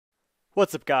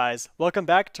What's up guys, welcome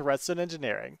back to Redstone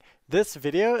Engineering. This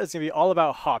video is going to be all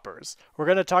about hoppers. We're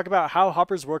going to talk about how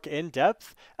hoppers work in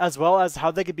depth, as well as how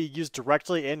they can be used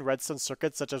directly in redstone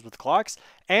circuits such as with clocks,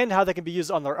 and how they can be used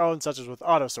on their own such as with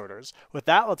autosorters. With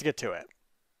that, let's get to it.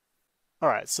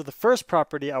 Alright, so the first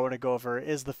property I want to go over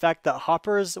is the fact that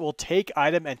hoppers will take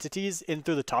item entities in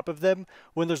through the top of them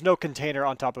when there's no container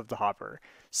on top of the hopper.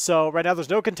 So right now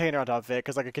there's no container on top of it,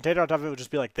 because like a container on top of it would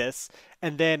just be like this,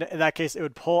 and then in that case it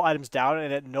would pull items down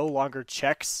and it no longer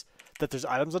checks that there's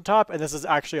items on top, and this is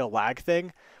actually a lag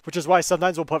thing, which is why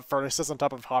sometimes we'll put furnaces on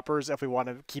top of hoppers if we want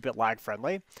to keep it lag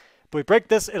friendly. But we break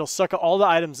this, it'll suck all the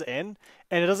items in,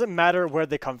 and it doesn't matter where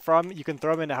they come from. You can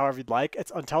throw them in however you'd like.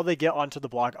 It's until they get onto the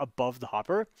block above the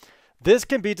hopper. This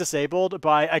can be disabled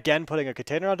by, again, putting a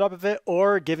container on top of it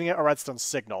or giving it a redstone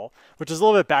signal, which is a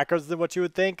little bit backwards than what you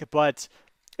would think, but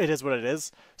it is what it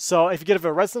is. So if you give it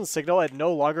a redstone signal, it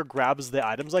no longer grabs the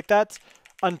items like that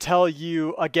until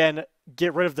you, again,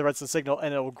 get rid of the redstone signal,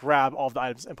 and it will grab all of the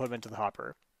items and put them into the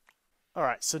hopper.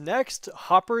 Alright, so next,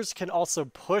 hoppers can also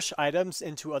push items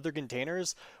into other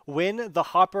containers when the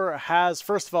hopper has,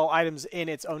 first of all, items in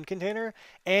its own container,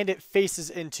 and it faces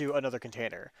into another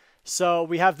container. So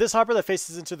we have this hopper that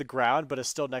faces into the ground, but is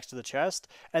still next to the chest,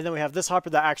 and then we have this hopper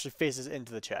that actually faces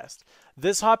into the chest.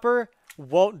 This hopper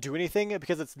won't do anything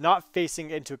because it's not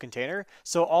facing into a container,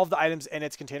 so all of the items in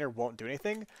its container won't do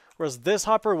anything, whereas this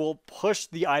hopper will push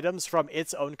the items from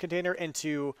its own container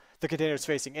into the container it's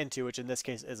facing into, which in this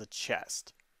case is a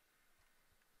chest.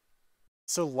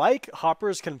 So like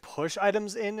hoppers can push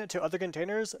items into other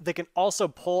containers, they can also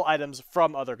pull items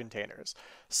from other containers.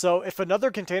 So if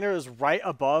another container is right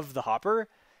above the hopper,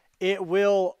 it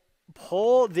will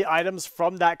pull the items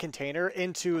from that container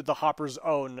into the hopper's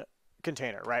own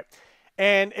container, right?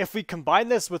 And if we combine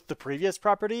this with the previous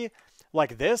property,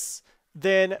 like this,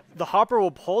 then the hopper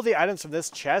will pull the items from this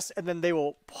chest, and then they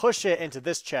will push it into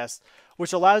this chest,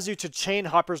 which allows you to chain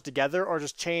hoppers together or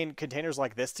just chain containers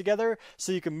like this together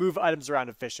so you can move items around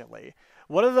efficiently.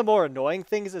 One of the more annoying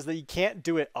things is that you can't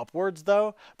do it upwards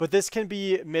though, but this can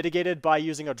be mitigated by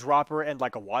using a dropper and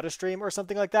like a water stream or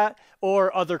something like that,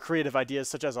 or other creative ideas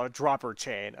such as a dropper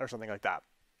chain or something like that.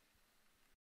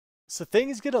 So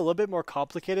things get a little bit more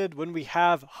complicated when we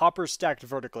have hoppers stacked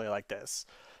vertically like this.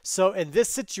 So in this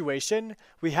situation,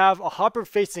 we have a hopper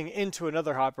facing into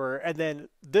another hopper, and then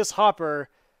this hopper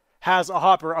has a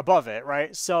hopper above it,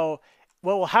 right? So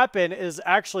what will happen is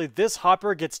actually this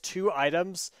hopper gets 2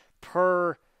 items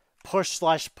per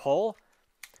push/pull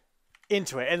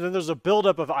into it, and then there's a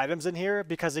buildup of items in here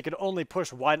because it can only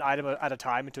push 1 item at a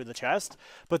time into the chest.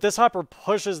 But this hopper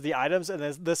pushes the items, and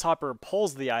this hopper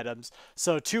pulls the items,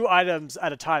 so 2 items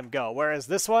at a time go, whereas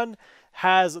this one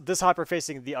has this hopper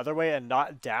facing the other way and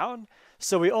not down,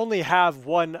 so we only have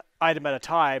 1 item at a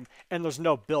time and there's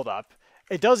no buildup.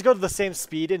 It does go to the same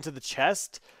speed into the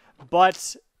chest,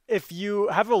 but if you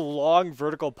have a long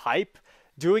vertical pipe,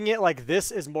 doing it like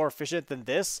this is more efficient than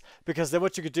this, because then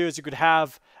what you could do is you could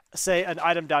have, say, an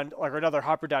item down, like another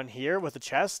hopper down here with a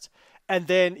chest, and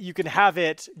then you can have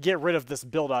it get rid of this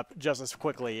buildup just as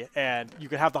quickly, and you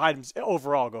can have the items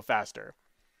overall go faster.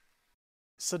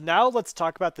 So now let's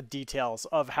talk about the details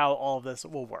of how all of this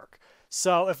will work.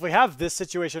 So if we have this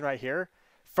situation right here,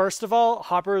 first of all,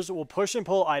 hoppers will push and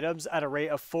pull items at a rate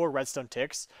of 4 redstone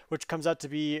ticks, which comes out to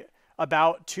be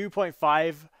about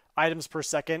 2.5 items per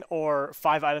second, or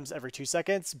 5 items every 2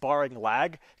 seconds, barring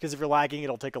lag, because if you're lagging,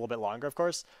 it'll take a little bit longer, of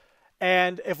course.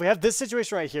 And if we have this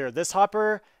situation right here, this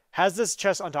hopper has this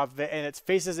chest on top of it, and it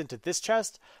faces into this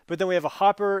chest, but then we have a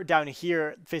hopper down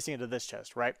here facing into this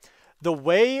chest, right? The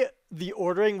way the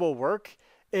ordering will work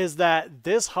is that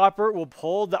this hopper will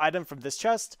pull the item from this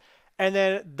chest, and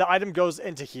then the item goes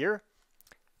into here,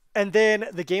 and then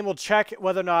the game will check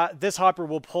whether or not this hopper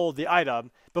will pull the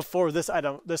item before this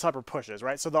hopper pushes,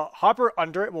 right? So the hopper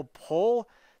under it will pull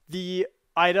the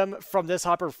item from this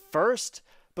hopper first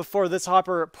before this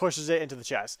hopper pushes it into the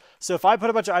chest. So if I put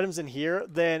a bunch of items in here,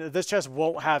 then this chest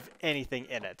won't have anything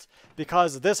in it,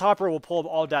 because this hopper will pull them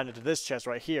all down into this chest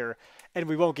right here, and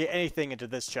we won't get anything into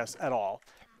this chest at all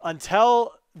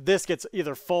until this gets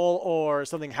either full or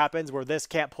something happens where this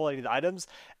can't pull any of the items,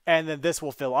 and then this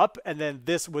will fill up, and then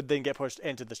this would then get pushed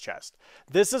into this chest.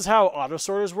 This is how auto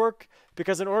sorters work,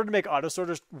 because in order to make auto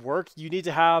sorters work, you need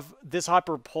to have this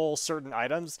hopper pull certain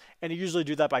items, and you usually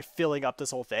do that by filling up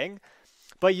this whole thing.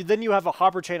 But then you have a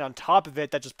hopper chain on top of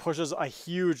it that just pushes a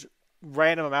huge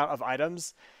random amount of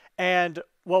items, and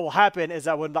what will happen is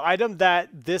that when the item that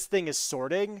this thing is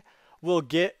sorting will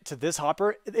get to this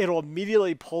hopper, it'll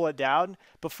immediately pull it down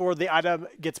before the item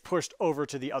gets pushed over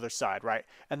to the other side, right?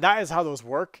 And that is how those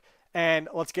work, and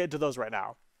let's get into those right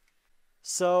now.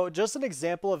 So just an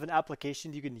example of an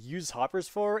application you can use hoppers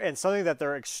for, and something that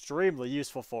they're extremely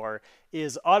useful for,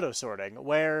 is auto sorting,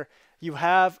 where you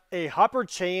have a hopper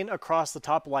chain across the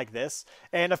top like this.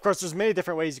 And of course, there's many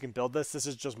different ways you can build this. This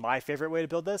is just my favorite way to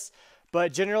build this.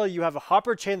 But generally, you have a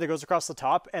hopper chain that goes across the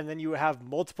top, and then you have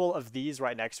multiple of these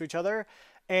right next to each other.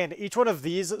 And each one of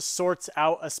these sorts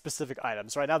out a specific item.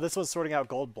 So right now, this one's sorting out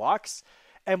gold blocks.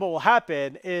 And what will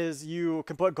happen is you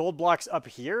can put gold blocks up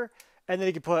here, and then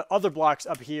you can put other blocks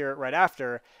up here right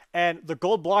after, and the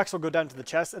gold blocks will go down to the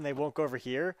chest and they won't go over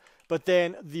here, but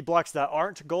then the blocks that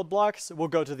aren't gold blocks will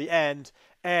go to the end,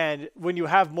 and when you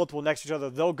have multiple next to each other,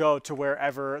 they'll go to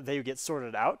wherever they get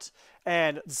sorted out,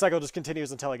 and the cycle just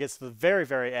continues until it gets to the very,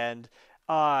 very end,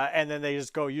 and then they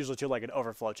just go usually to like an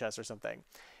overflow chest or something.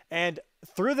 And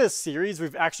through this series,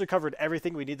 we've actually covered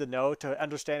everything we need to know to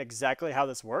understand exactly how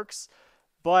this works,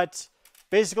 but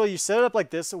basically you set it up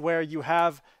like this where you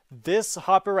have this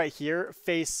hopper right here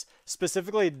face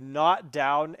specifically not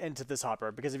down into this hopper,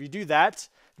 because if you do that,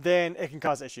 then it can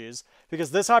cause issues,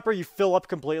 because this hopper you fill up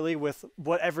completely with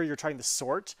whatever you're trying to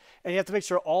sort, and you have to make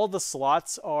sure all the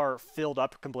slots are filled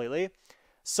up completely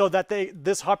so that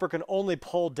this hopper can only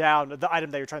pull down the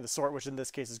item that you're trying to sort, which in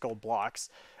this case is gold blocks.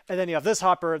 And then you have this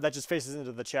hopper that just faces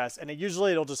into the chest, and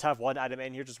it'll just have one item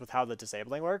in here just with how the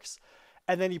disabling works.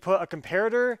 And then you put a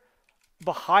comparator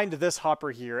behind this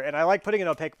hopper here, and I like putting an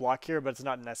opaque block here, but it's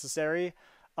not necessary.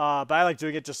 But I like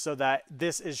doing it just so that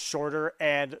this is shorter,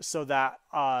 and so that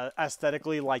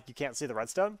aesthetically, like, you can't see the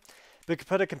redstone. But you can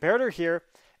put a comparator here,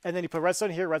 and then you put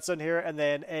redstone here, and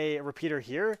then a repeater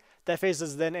here that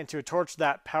faces then into a torch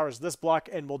that powers this block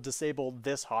and will disable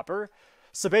this hopper.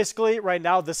 So basically, right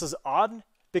now, this is on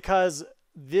because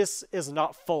this is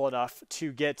not full enough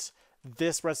to get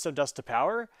this redstone dust to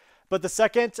power. But the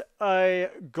second a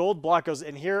gold block goes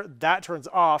in here, that turns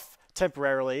off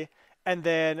temporarily, and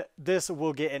then this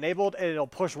will get enabled, and it'll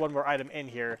push one more item in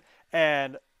here,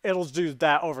 and it'll do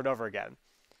that over and over again.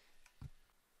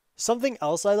 Something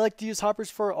else I like to use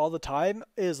hoppers for all the time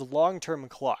is long-term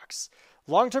clocks.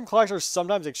 Long-term clocks are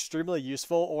sometimes extremely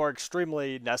useful or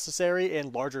extremely necessary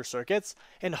in larger circuits,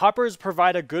 and hoppers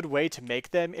provide a good way to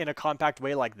make them in a compact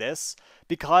way like this,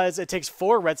 because it takes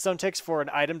 4 redstone ticks for an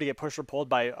item to get pushed or pulled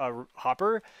by a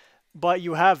hopper, but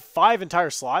you have 5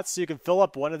 entire slots, so you can fill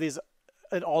up one of these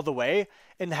all the way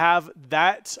and have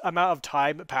that amount of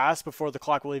time pass before the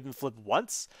clock will even flip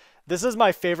once. This is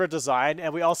my favorite design,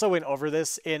 and we also went over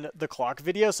this in the clock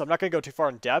video, so I'm not going to go too far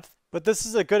in depth, but this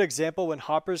is a good example when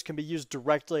hoppers can be used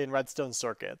directly in redstone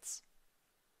circuits.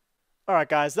 Alright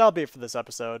guys, that'll be it for this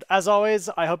episode. As always,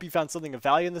 I hope you found something of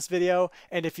value in this video,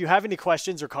 and if you have any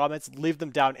questions or comments, leave them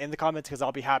down in the comments because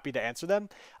I'll be happy to answer them.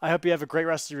 I hope you have a great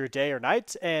rest of your day or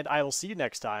night, and I will see you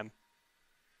next time.